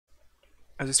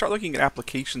As we start looking at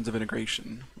applications of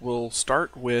integration, we'll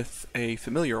start with a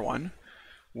familiar one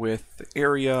with the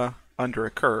area under a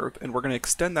curve, and we're going to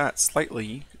extend that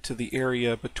slightly to the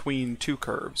area between two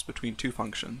curves, between two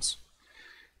functions.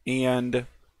 And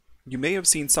you may have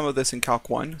seen some of this in Calc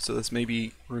 1, so this may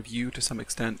be review to some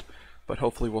extent, but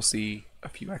hopefully we'll see a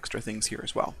few extra things here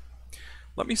as well.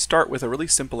 Let me start with a really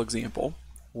simple example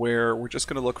where we're just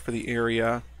going to look for the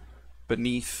area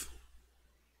beneath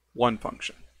one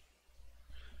function.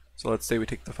 So let's say we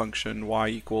take the function y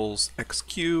equals x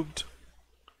cubed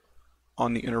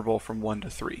on the interval from 1 to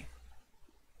 3.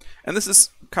 And this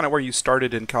is kind of where you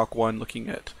started in Calc 1, looking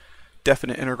at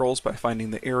definite integrals by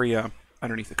finding the area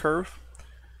underneath the curve.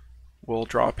 We'll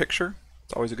draw a picture.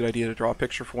 It's always a good idea to draw a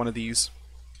picture for one of these.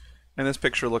 And this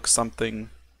picture looks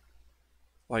something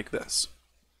like this.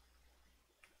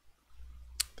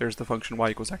 There's the function y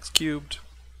equals x cubed,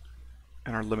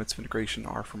 and our limits of integration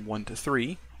are from 1 to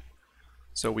 3.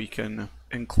 So we can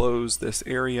enclose this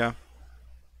area,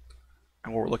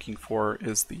 and what we're looking for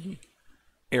is the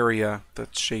area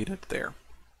that's shaded there.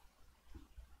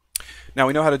 Now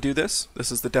we know how to do this.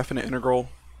 This is the definite integral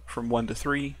from 1 to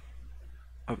 3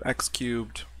 of x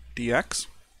cubed dx.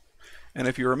 And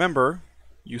if you remember,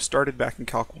 you started back in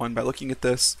Calc 1 by looking at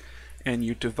this, and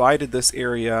you divided this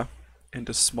area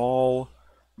into small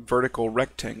vertical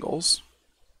rectangles,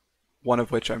 one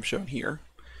of which I'm shown here.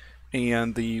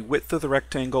 And the width of the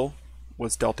rectangle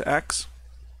was delta x.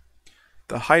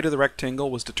 The height of the rectangle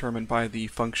was determined by the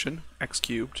function x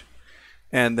cubed.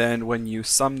 And then when you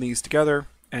sum these together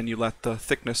and you let the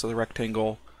thickness of the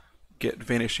rectangle get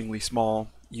vanishingly small,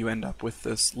 you end up with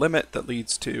this limit that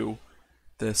leads to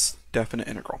this definite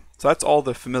integral. So that's all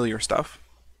the familiar stuff.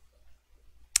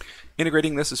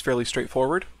 Integrating this is fairly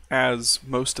straightforward, as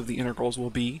most of the integrals will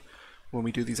be when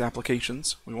we do these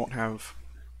applications. We won't have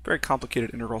very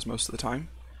complicated integrals most of the time.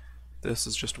 This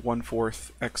is just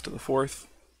 1/4 x to the 4th,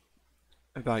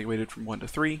 evaluated from 1 to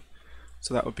 3.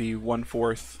 So that would be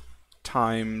 1/4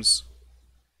 times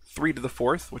 3 to the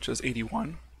 4th, which is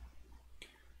 81,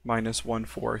 minus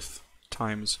 1/4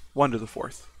 times 1 to the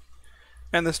 4th.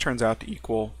 And this turns out to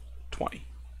equal 20.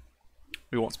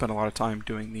 We won't spend a lot of time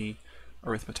doing the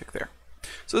arithmetic there.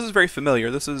 So this is very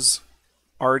familiar. This is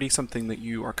already something that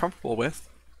you are comfortable with.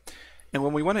 And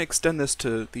when we want to extend this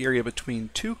to the area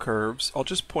between two curves, I'll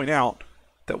just point out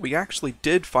that we actually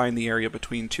did find the area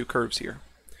between two curves here.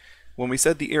 When we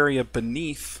said the area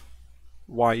beneath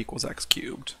y equals x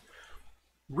cubed,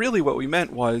 really what we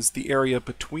meant was the area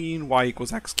between y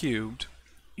equals x cubed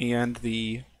and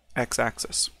the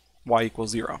x-axis, y equals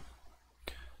 0.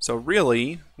 So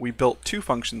really, we built two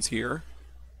functions here,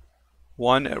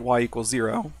 one at y equals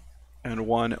 0 and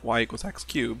one at y equals x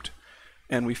cubed,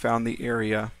 and we found the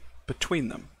area between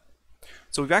them.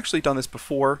 So we've actually done this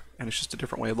before, and it's just a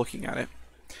different way of looking at it.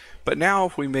 But now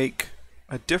if we make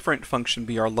a different function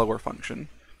be our lower function,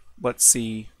 let's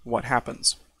see what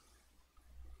happens.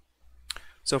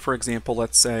 So for example,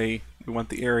 let's say we want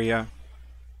the area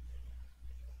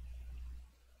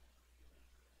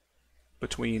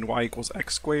between y equals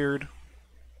x squared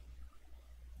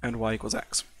and y equals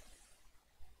x.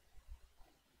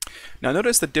 Now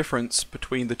notice the difference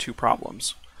between the two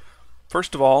problems.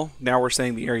 First of all, now we're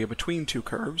saying the area between two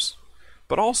curves,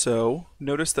 but also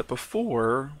notice that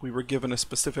before we were given a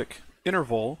specific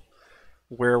interval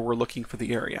where we're looking for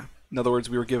the area. In other words,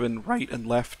 we were given right and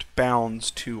left bounds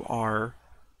to our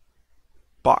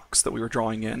box that we were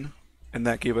drawing in, and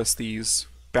that gave us these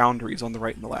boundaries on the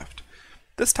right and the left.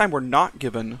 This time we're not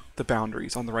given the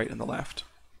boundaries on the right and the left.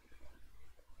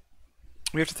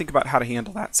 We have to think about how to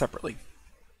handle that separately.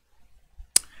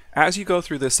 As you go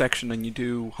through this section and you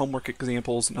do homework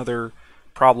examples and other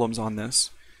problems on this,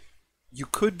 you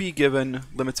could be given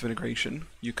limits of integration,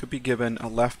 you could be given a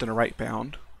left and a right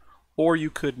bound, or you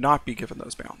could not be given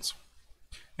those bounds.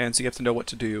 And so you have to know what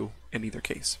to do in either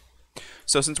case.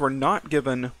 So since we're not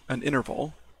given an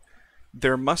interval,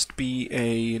 there must be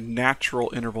a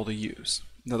natural interval to use.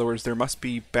 In other words, there must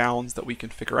be bounds that we can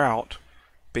figure out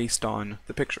based on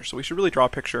the picture. So we should really draw a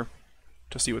picture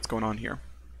to see what's going on here.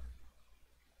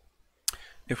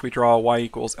 If we draw y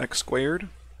equals x squared,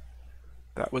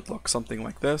 that would look something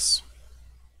like this.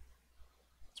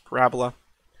 It's parabola.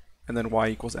 And then y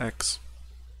equals x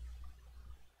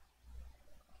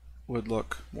would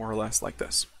look more or less like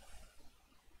this.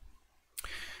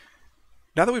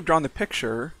 Now that we've drawn the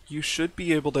picture, you should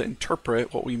be able to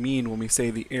interpret what we mean when we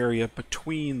say the area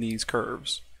between these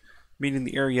curves, meaning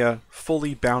the area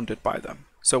fully bounded by them.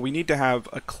 So we need to have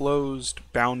a closed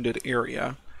bounded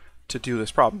area to do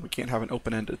this problem. We can't have an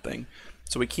open-ended thing.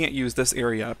 So we can't use this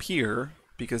area up here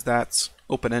because that's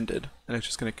open-ended and it's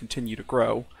just going to continue to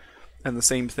grow. and the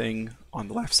same thing on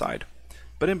the left side.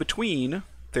 But in between,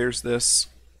 there's this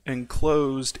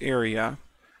enclosed area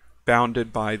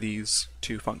bounded by these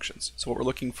two functions. So what we're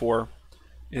looking for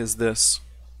is this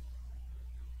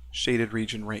shaded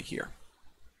region right here,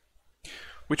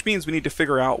 which means we need to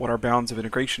figure out what our bounds of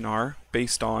integration are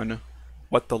based on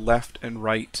what the left and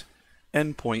right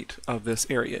endpoint of this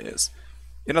area is.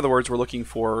 In other words, we're looking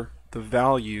for the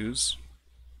values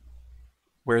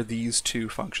where these two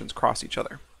functions cross each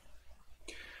other.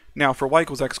 Now for y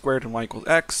equals x squared and y equals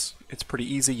x, it's pretty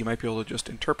easy. You might be able to just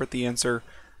interpret the answer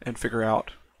and figure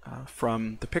out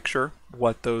from the picture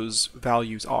what those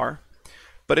values are.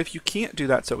 But if you can't do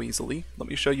that so easily, let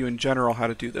me show you in general how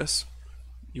to do this.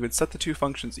 You would set the two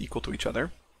functions equal to each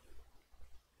other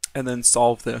and then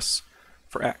solve this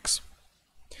for x.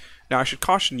 Now I should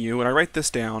caution you, when I write this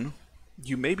down,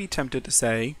 you may be tempted to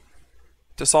say,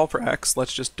 to solve for x,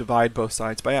 let's just divide both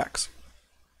sides by x,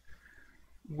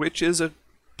 which is a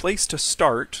place to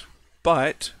start,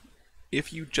 but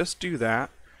if you just do that,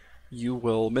 you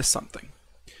will miss something.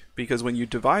 Because when you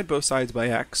divide both sides by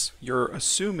x, you're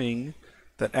assuming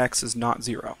that x is not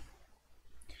 0,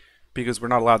 because we're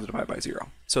not allowed to divide by 0.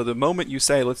 So the moment you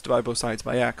say, let's divide both sides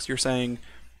by x, you're saying,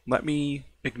 let me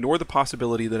ignore the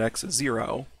possibility that x is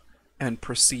 0 and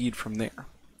proceed from there.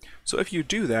 So if you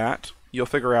do that, you'll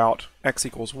figure out x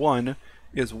equals 1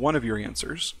 is one of your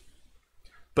answers,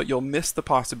 but you'll miss the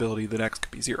possibility that x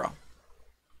could be 0.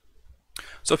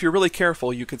 So if you're really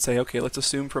careful, you could say, okay, let's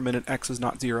assume for a minute x is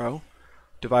not 0,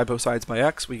 divide both sides by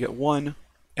x, we get 1,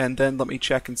 and then let me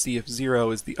check and see if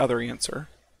 0 is the other answer,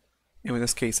 and in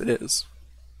this case it is.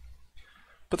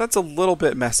 But that's a little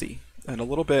bit messy and a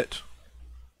little bit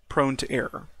prone to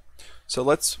error. So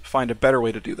let's find a better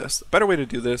way to do this. A better way to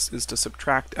do this is to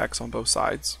subtract x on both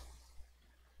sides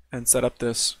and set up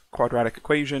this quadratic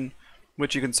equation,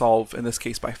 which you can solve in this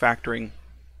case by factoring.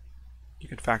 You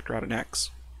can factor out an x.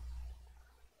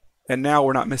 And now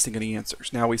we're not missing any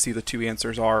answers. Now we see the two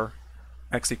answers are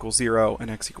x equals 0 and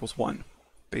x equals 1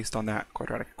 based on that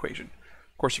quadratic equation.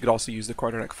 Of course, you could also use the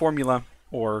quadratic formula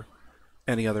or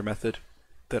any other method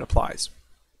that applies.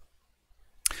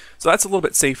 So that's a little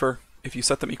bit safer. If you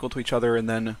set them equal to each other and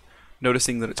then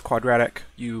noticing that it's quadratic,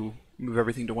 you move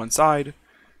everything to one side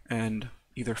and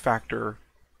either factor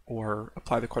or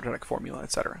apply the quadratic formula,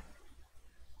 etc.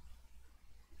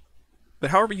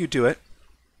 But however you do it,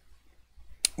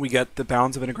 we get the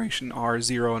bounds of integration are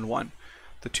 0 and 1,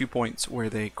 the 2 points where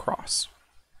they cross.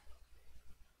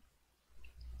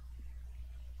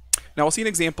 Now we'll see an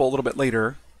example a little bit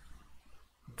later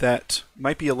that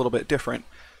might be a little bit different.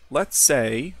 Let's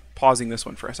say, pausing this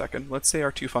one for a second, let's say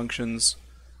our two functions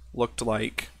looked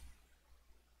like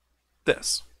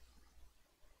this.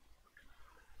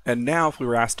 And now if we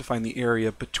were asked to find the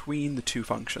area between the two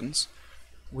functions,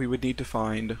 we would need to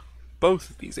find both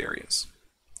of these areas.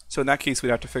 So in that case, we'd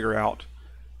have to figure out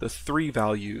the three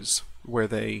values where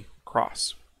they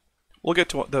cross. We'll get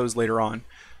to those later on,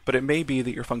 but it may be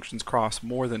that your functions cross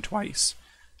more than twice,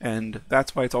 and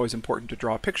that's why it's always important to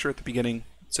draw a picture at the beginning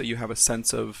so you have a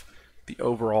sense of the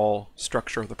overall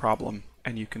structure of the problem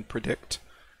and you can predict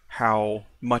how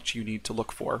much you need to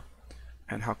look for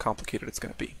and how complicated it's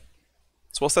going to be.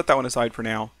 So we'll set that one aside for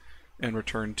now and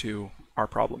return to our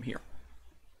problem here.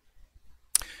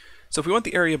 So if we want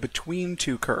the area between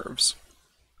two curves,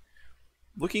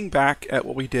 looking back at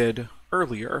what we did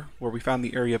earlier, where we found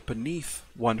the area beneath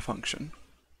one function,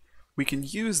 we can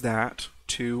use that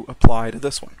to apply to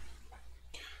this one.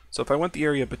 So if I want the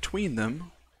area between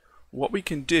them, what we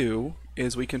can do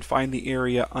is we can find the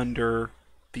area under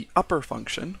the upper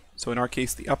function. So in our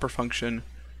case, the upper function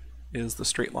is the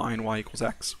straight line y equals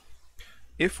x.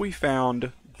 If we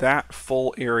found that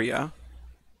full area,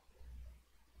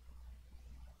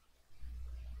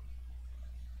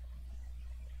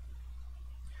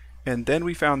 and then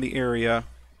we found the area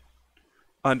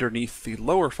underneath the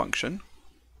lower function,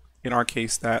 in our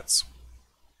case that's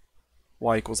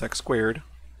y equals x squared,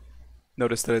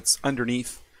 notice that it's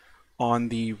underneath on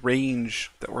the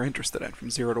range that we're interested in,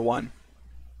 from 0 to 1.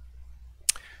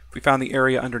 If we found the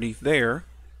area underneath there,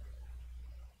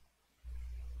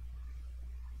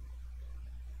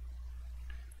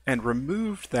 and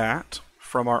removed that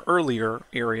from our earlier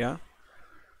area,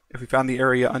 if we found the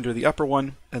area under the upper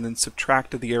one and then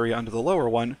subtracted the area under the lower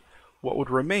one, what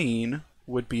would remain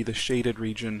would be the shaded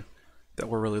region that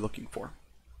we're really looking for.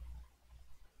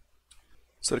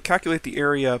 So to calculate the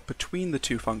area between the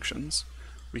two functions,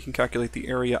 we can calculate the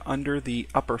area under the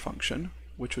upper function,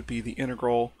 which would be the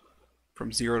integral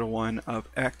from 0 to 1 of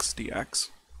x dx,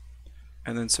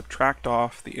 and then subtract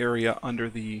off the area under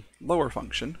the lower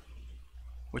function,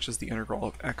 which is the integral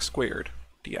of x squared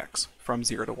dx from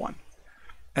 0 to 1.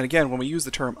 And again, when we use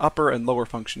the term upper and lower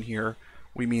function here,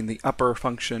 we mean the upper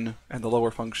function and the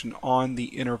lower function on the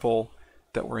interval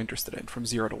that we're interested in, from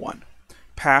 0 to 1.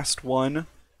 Past 1,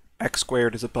 x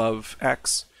squared is above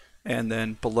x, and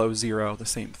then below 0, the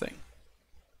same thing.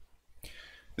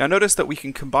 Now notice that we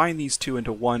can combine these two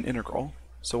into one integral,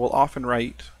 so we'll often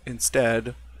write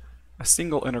instead a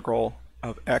single integral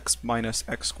of x minus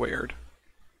x squared,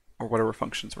 or whatever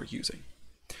functions we're using.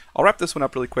 I'll wrap this one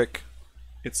up really quick.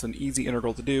 It's an easy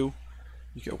integral to do.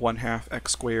 You get 1/2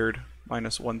 x squared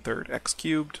minus 1/3 x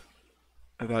cubed,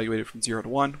 evaluated from 0 to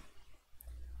 1.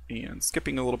 And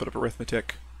skipping a little bit of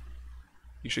arithmetic,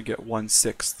 you should get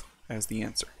 1/6 as the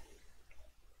answer.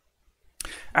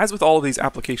 As with all of these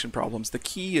application problems, the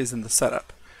key is in the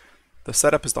setup. The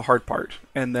setup is the hard part,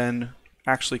 and then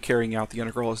actually carrying out the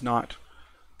integral is not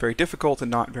very difficult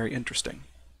and not very interesting.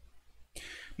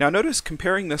 Now notice,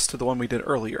 comparing this to the one we did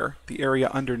earlier, the area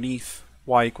underneath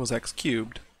y equals x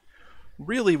cubed,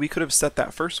 really we could have set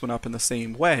that first one up in the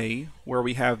same way, where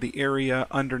we have the area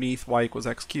underneath y equals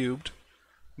x cubed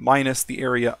minus the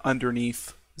area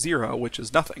underneath 0, which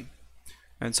is nothing.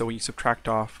 And so when you subtract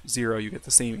off 0, you get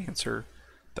the same answer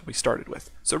that we started with.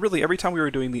 So really, every time we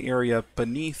were doing the area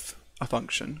beneath a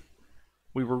function,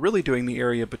 we were really doing the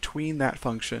area between that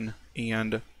function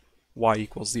and y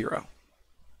equals 0.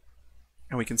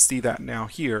 And we can see that now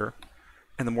here.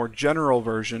 And the more general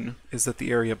version is that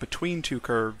the area between two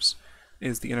curves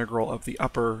is the integral of the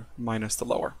upper minus the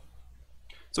lower.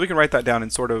 So we can write that down in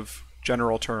sort of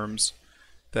general terms,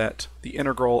 that the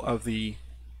integral of the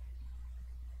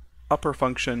upper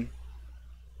function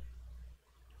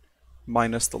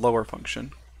minus the lower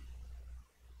function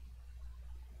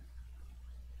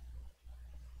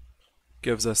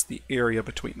gives us the area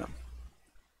between them.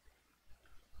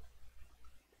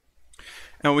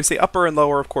 And when we say upper and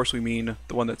lower, of course we mean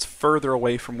the one that's further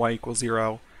away from y equals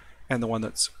 0 and the one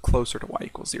that's closer to y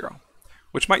equals 0,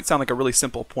 which might sound like a really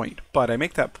simple point, but I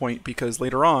make that point because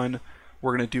later on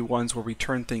we're going to do ones where we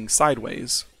turn things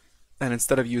sideways, and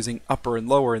instead of using upper and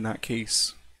lower in that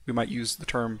case, we might use the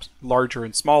terms larger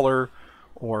and smaller,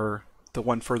 or the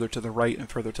one further to the right and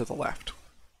further to the left.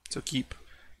 So keep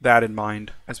that in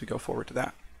mind as we go forward to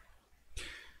that.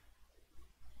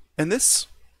 And this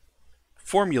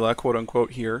formula, quote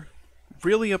unquote, here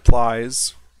really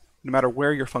applies no matter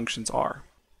where your functions are.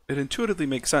 It intuitively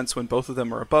makes sense when both of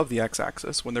them are above the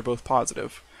x-axis, when they're both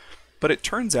positive. But it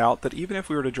turns out that even if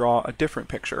we were to draw a different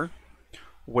picture,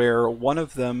 where one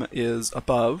of them is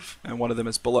above and one of them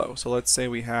is below. So let's say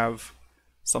we have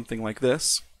something like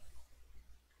this,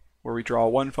 where we draw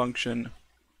one function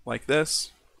like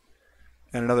this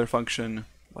and another function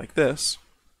like this.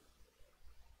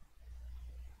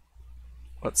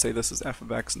 Let's say this is f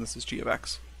of x and this is g of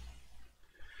x.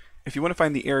 If you want to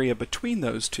find the area between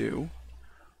those two,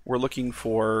 we're looking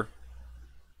for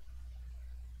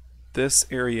this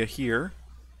area here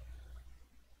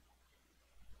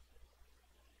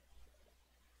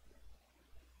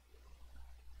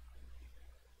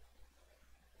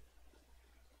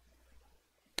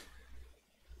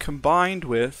combined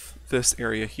with this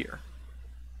area here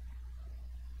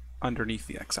underneath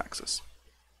the x-axis.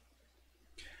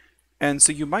 And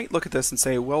so you might look at this and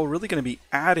say, well, we're really going to be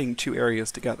adding two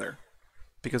areas together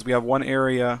because we have one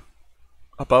area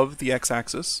above the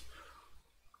x-axis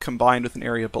combined with an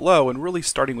area below, and really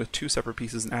starting with two separate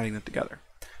pieces and adding them together.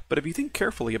 But if you think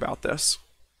carefully about this,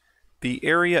 the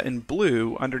area in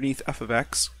blue underneath f of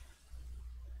x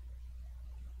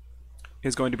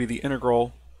is going to be the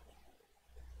integral,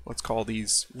 let's call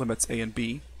these limits a and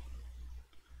b,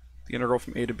 the integral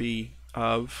from a to b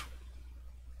of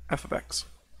f of x.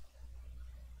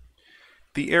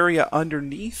 The area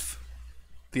underneath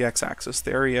the x-axis,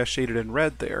 the area shaded in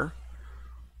red there,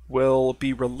 will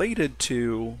be related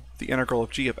to the integral of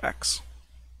g of x.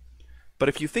 But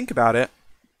if you think about it,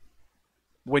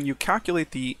 when you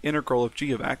calculate the integral of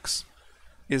g of x,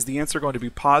 is the answer going to be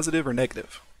positive or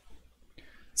negative?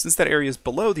 Since that area is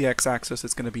below the x-axis,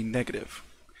 it's going to be negative.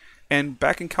 And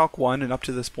back in Calc 1 and up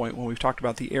to this point, when we've talked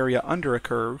about the area under a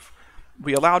curve,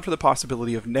 we allowed for the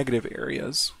possibility of negative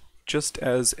areas, just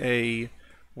as a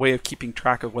way of keeping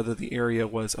track of whether the area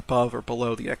was above or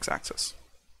below the x-axis.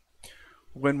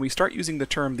 When we start using the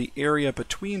term the area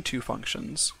between two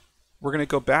functions, we're going to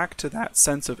go back to that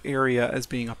sense of area as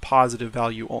being a positive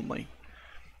value only.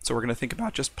 So we're going to think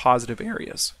about just positive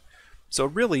areas. So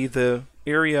really the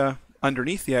area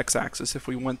underneath the x-axis, if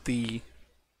we want the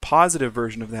positive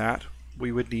version of that,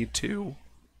 we would need to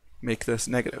make this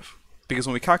negative. Because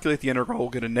when we calculate the integral, we'll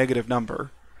get a negative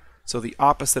number. So the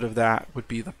opposite of that would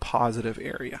be the positive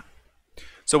area.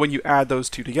 So when you add those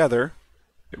two together,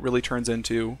 it really turns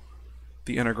into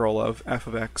the integral of f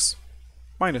of x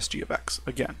minus g of x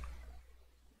again.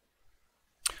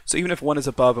 So even if one is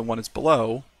above and one is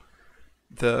below,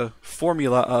 the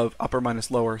formula of upper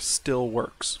minus lower still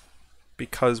works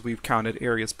because we've counted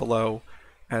areas below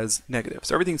as negative.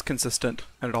 So everything's consistent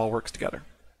and it all works together.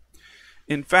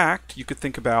 In fact, you could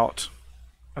think about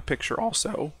a picture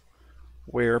also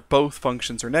where both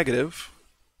functions are negative,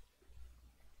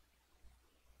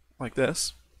 like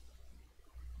this.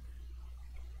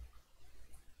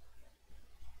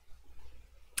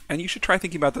 And you should try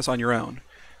thinking about this on your own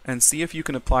and see if you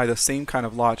can apply the same kind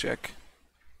of logic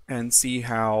and see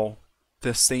how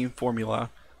this same formula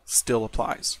still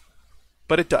applies.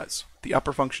 But it does. The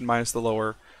upper function minus the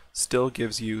lower still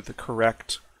gives you the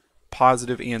correct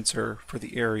positive answer for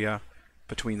the area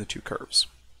between the two curves.